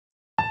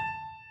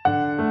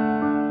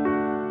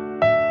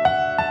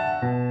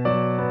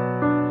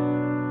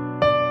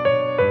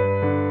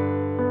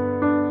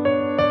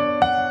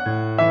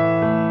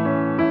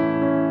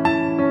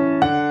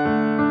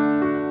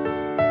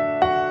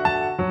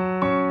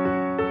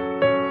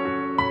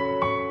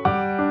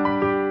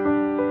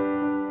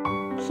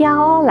天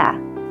好啦，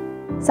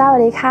萨瓦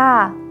迪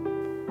卡，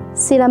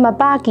西拉马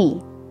巴吉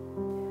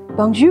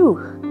Bonjour.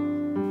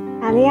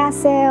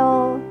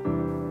 Annyeonghaseyo.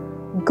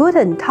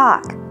 Guten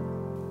Tag.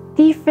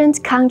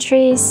 Different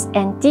countries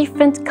and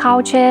different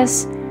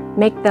cultures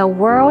make the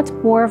world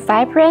more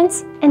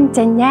vibrant and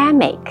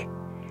dynamic.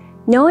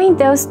 Knowing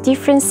those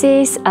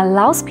differences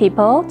allows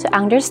people to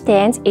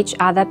understand each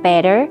other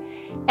better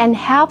and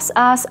helps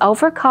us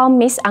overcome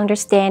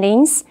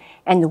misunderstandings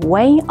and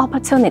win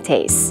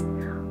opportunities.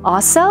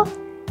 Also,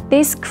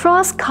 this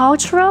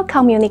cross-cultural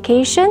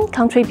communication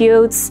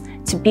contributes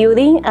to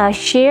building a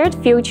shared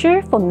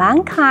future for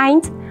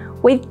mankind.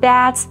 With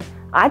that,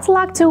 I'd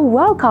like to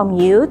welcome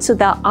you to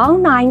the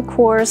online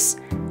course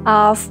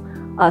of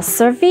a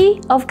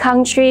survey of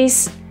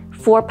countries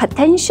for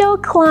potential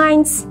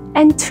clients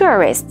and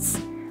tourists,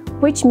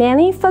 which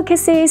mainly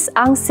focuses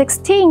on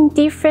 16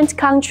 different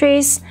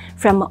countries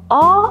from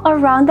all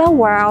around the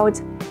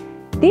world.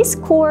 This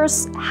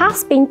course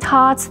has been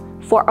taught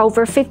for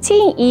over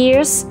 15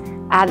 years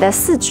at the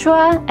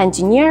Sichuan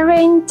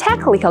Engineering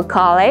Technical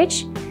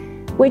College,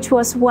 which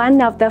was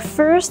one of the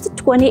first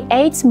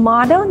 28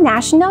 model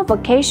national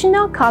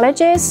vocational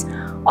colleges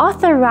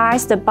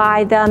authorized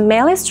by the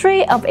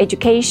Ministry of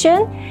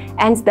Education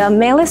and the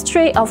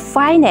Ministry of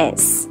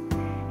Finance.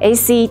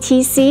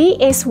 ACTC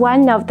is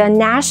one of the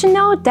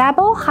national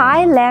double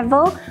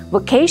high-level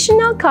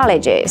vocational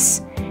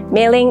colleges,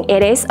 meaning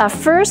it is a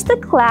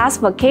first-class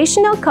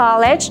vocational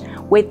college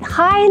with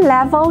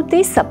high-level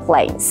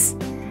disciplines.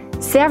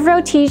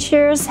 Several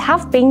teachers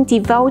have been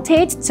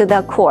devoted to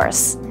the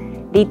course.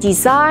 They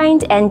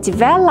designed and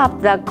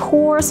developed the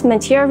course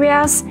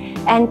materials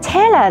and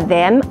tailored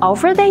them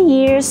over the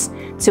years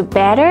to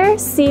better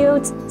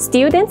suit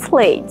students'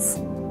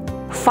 needs.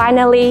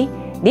 Finally,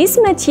 these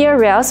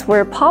materials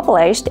were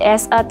published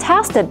as a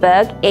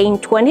textbook in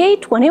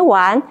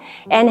 2021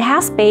 and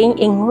has been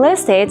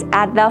enlisted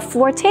at the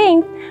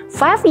 14th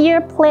Five-Year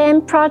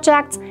Plan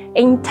project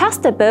in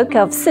Textbook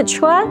of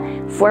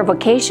Sichuan for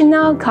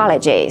vocational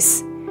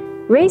colleges.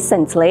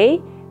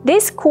 Recently,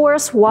 this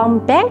course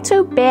won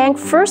back-to-back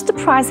first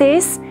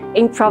prizes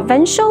in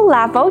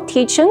provincial-level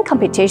teaching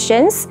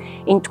competitions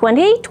in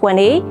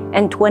 2020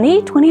 and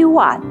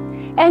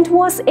 2021, and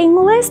was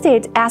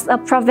enlisted as a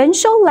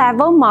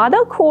provincial-level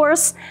model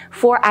course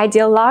for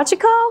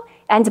ideological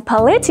and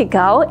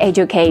political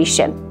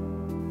education.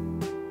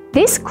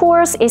 This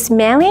course is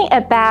mainly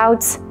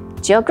about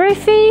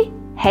geography,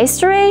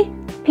 history,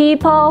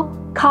 people,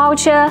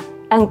 culture,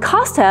 and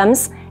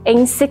customs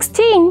in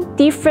 16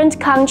 different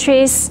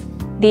countries.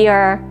 They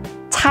are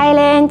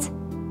Thailand,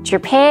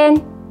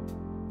 Japan,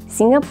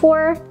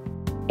 Singapore,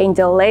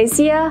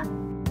 Indonesia,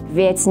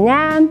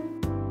 Vietnam,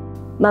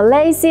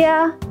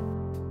 Malaysia,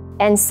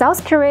 and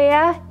South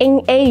Korea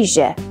in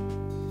Asia,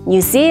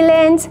 New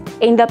Zealand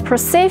in the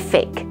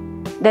Pacific,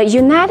 the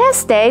United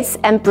States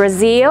and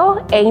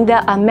Brazil in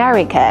the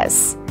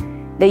Americas,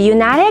 the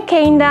United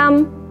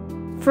Kingdom,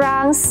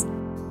 France,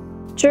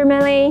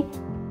 Germany,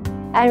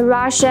 and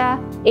Russia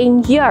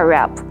in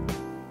Europe,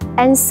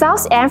 and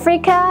South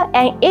Africa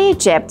and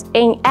Egypt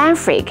in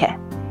Africa.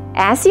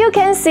 As you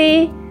can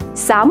see,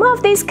 some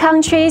of these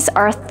countries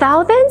are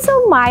thousands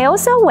of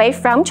miles away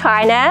from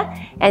China,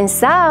 and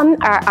some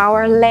are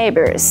our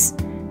neighbors.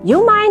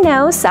 You might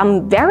know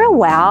some very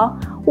well,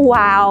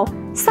 while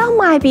some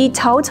might be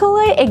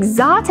totally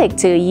exotic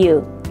to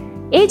you.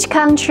 Each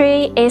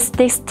country is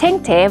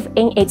distinctive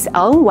in its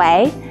own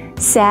way,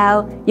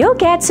 so you'll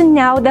get to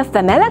know the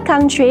familiar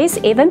countries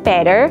even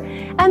better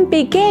and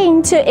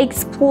begin to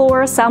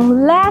explore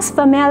some less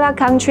familiar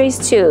countries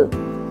too.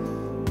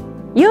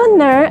 You'll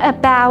learn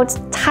about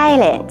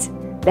Thailand,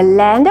 the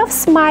land of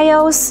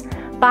smiles.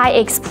 By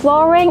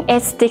exploring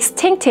its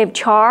distinctive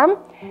charm,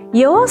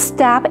 you'll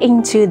step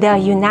into the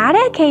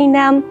United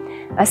Kingdom,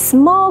 a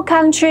small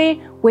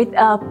country with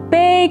a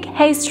big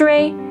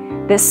history.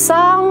 The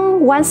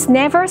sun once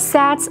never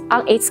sets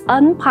on its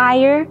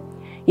empire.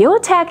 You'll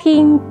take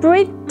in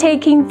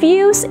breathtaking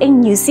views in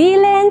New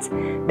Zealand,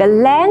 the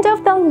land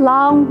of the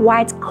long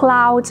white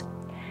cloud.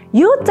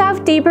 You'll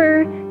dive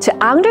deeper to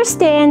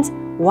understand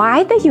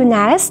why the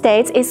United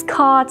States is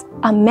called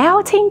a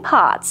melting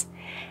pot.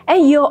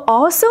 And you'll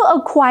also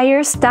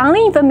acquire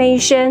stunning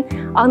information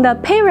on the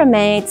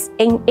pyramids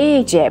in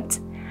Egypt.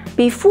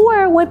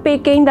 Before we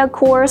begin the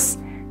course,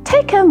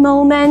 take a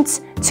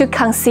moment to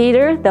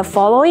consider the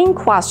following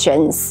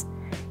questions.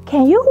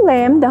 Can you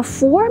name the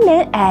 4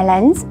 main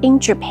islands in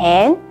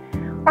Japan?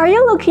 Are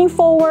you looking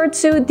forward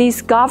to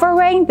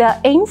discovering the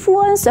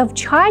influence of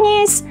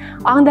Chinese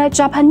on the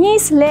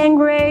Japanese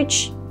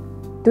language?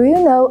 Do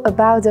you know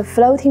about the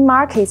floating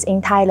markets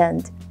in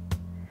Thailand?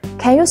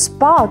 Can you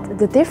spot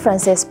the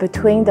differences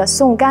between the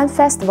Songkran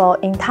Festival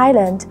in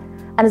Thailand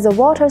and the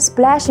Water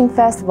Splashing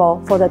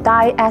Festival for the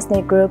Dai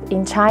ethnic group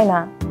in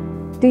China?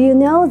 Do you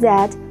know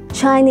that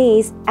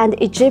Chinese and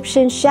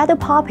Egyptian shadow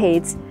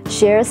puppets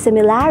share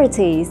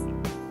similarities?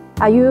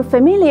 Are you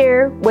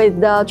familiar with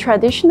the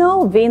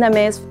traditional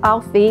Vietnamese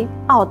outfit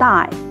Ao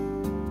Dai?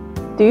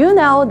 Do you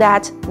know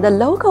that the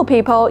local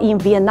people in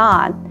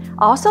Vietnam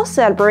also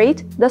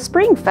celebrate the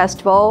Spring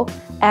Festival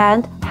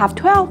and have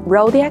 12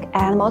 zodiac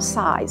animal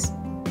signs.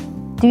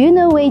 Do you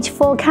know which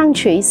 4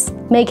 countries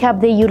make up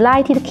the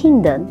United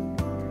Kingdom?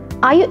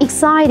 Are you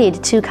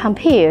excited to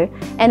compare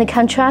and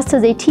contrast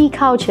the tea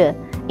culture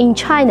in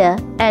China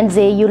and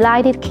the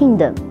United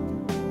Kingdom?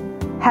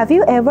 Have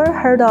you ever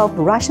heard of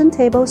Russian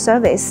table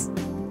service?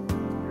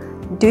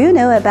 Do you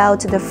know about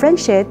the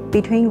friendship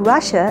between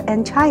Russia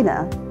and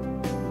China?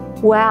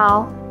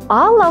 Well,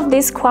 all of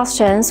these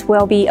questions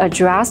will be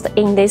addressed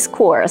in this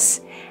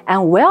course,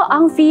 and we'll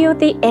unveil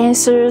the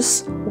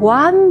answers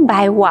one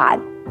by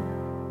one.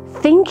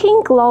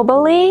 Thinking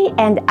globally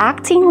and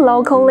acting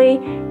locally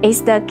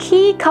is the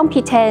key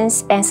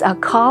competence as a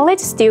college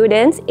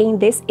student in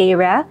this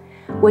era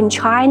when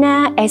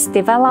China is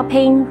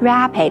developing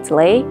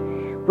rapidly.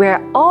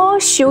 We're all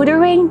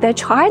shouldering the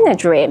China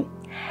dream.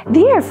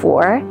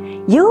 Therefore,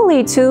 you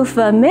need to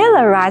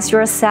familiarize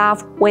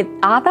yourself with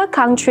other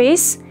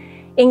countries,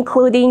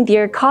 including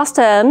their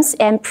customs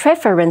and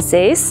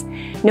preferences,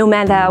 no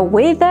matter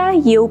whether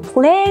you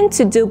plan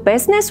to do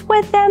business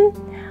with them,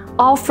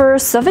 offer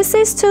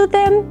services to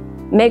them,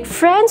 make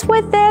friends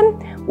with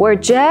them, or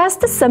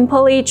just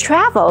simply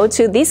travel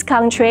to these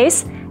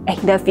countries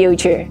in the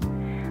future.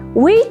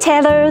 We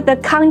tailor the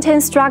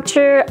content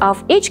structure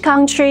of each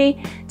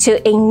country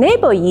to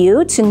enable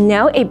you to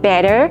know it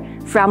better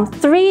from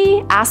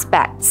 3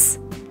 aspects: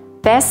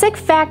 basic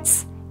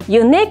facts,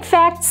 unique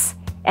facts,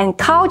 and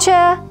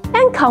culture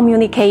and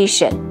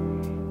communication.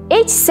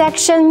 Each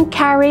section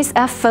carries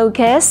a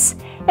focus,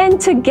 and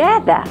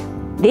together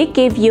they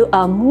give you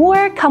a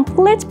more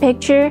complete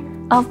picture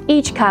of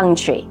each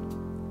country.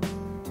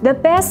 The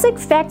basic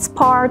facts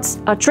part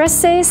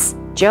addresses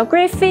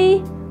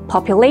geography,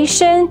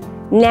 population,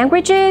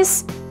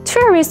 languages,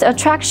 tourist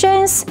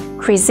attractions,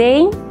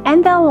 cuisine,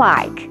 and the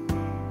like.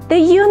 The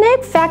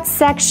unique facts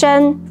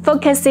section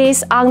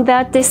focuses on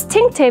the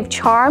distinctive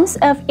charms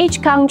of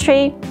each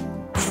country.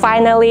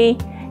 Finally,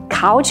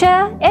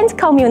 culture and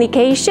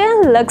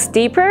communication looks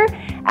deeper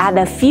at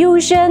the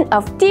fusion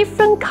of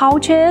different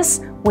cultures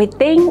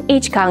within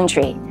each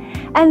country.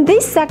 And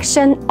this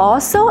section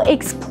also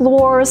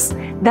explores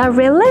the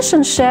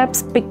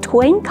relationships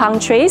between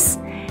countries,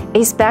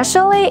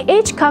 especially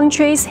each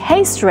country's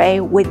history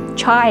with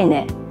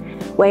China.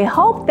 We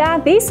hope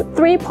that these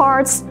 3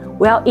 parts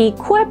will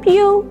equip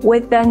you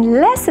with the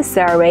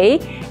necessary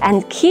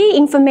and key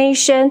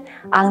information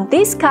on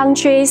these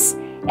countries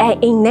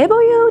and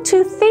enable you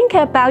to think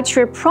about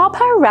your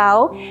proper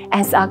role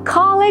as a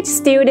college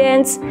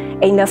student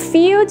in the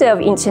field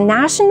of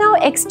international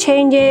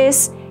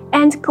exchanges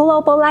and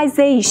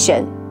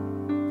globalization.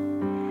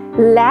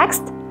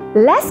 Next,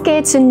 let's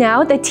get to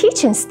know the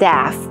teaching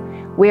staff.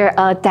 We're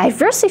a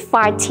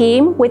diversified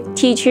team with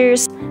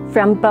teachers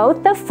from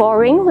both the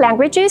Foreign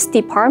Languages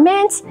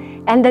Department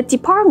and the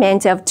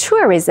Department of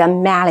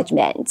Tourism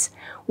Management.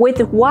 With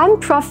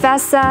 1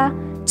 professor,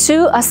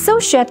 2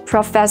 associate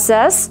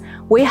professors,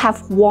 we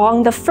have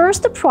won the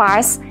first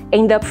prize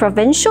in the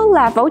provincial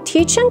level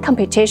teaching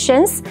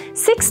competitions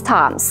 6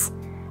 times,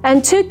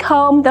 and took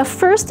home the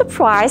first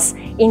prize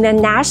in the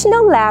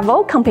national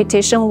level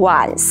competition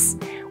once.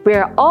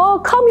 We're all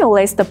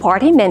Communist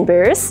Party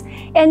members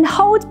and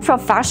hold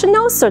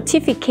professional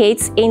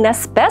certificates in the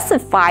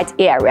specified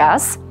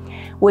areas.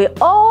 We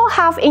all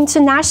have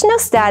international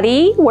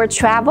study or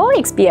travel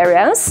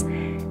experience.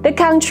 The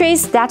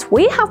countries that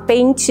we have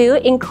been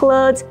to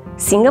include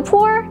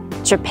Singapore,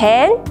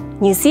 Japan,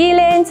 New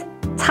Zealand,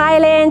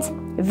 Thailand,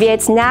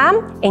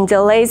 Vietnam,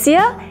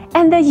 Indonesia,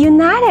 and the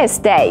United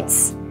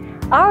States.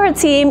 Our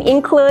team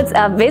includes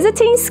a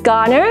visiting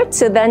scholar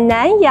to the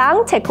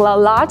Nanyang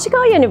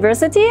Technological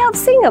University of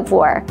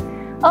Singapore,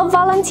 a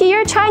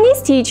volunteer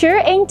Chinese teacher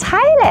in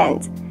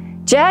Thailand,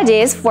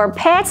 judges for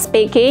pet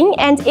speaking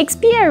and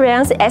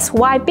experienced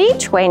SYB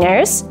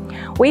trainers.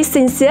 We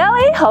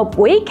sincerely hope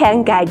we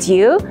can guide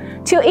you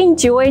to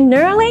enjoy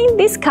learning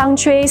these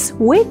countries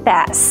with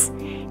us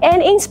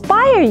and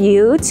inspire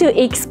you to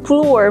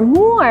explore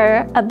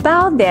more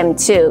about them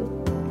too.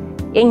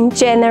 In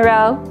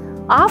general,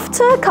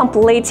 after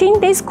completing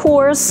this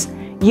course,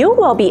 you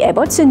will be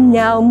able to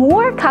know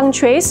more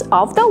countries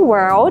of the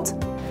world.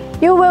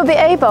 You will be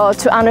able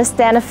to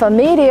understand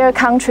familiar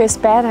countries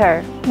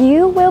better.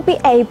 You will be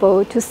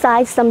able to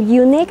cite some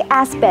unique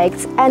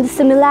aspects and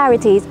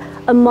similarities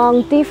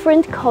among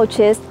different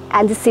cultures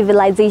and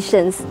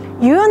civilizations.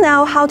 You will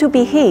know how to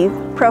behave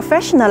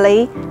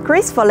professionally,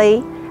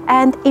 gracefully,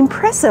 and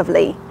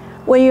impressively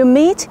when you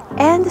meet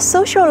and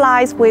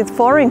socialize with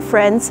foreign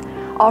friends,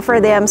 offer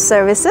them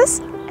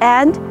services,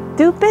 and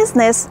do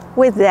business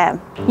with them.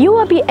 You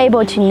will be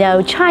able to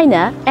know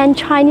China and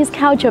Chinese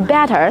culture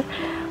better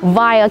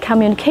via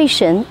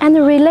communication and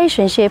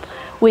relationship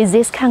with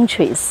these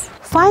countries.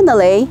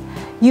 Finally,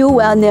 you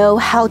will know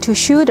how to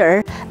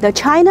shoulder the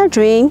China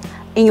dream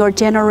in your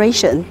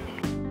generation.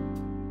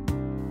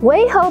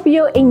 We hope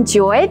you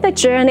enjoy the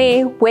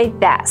journey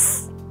with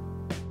us.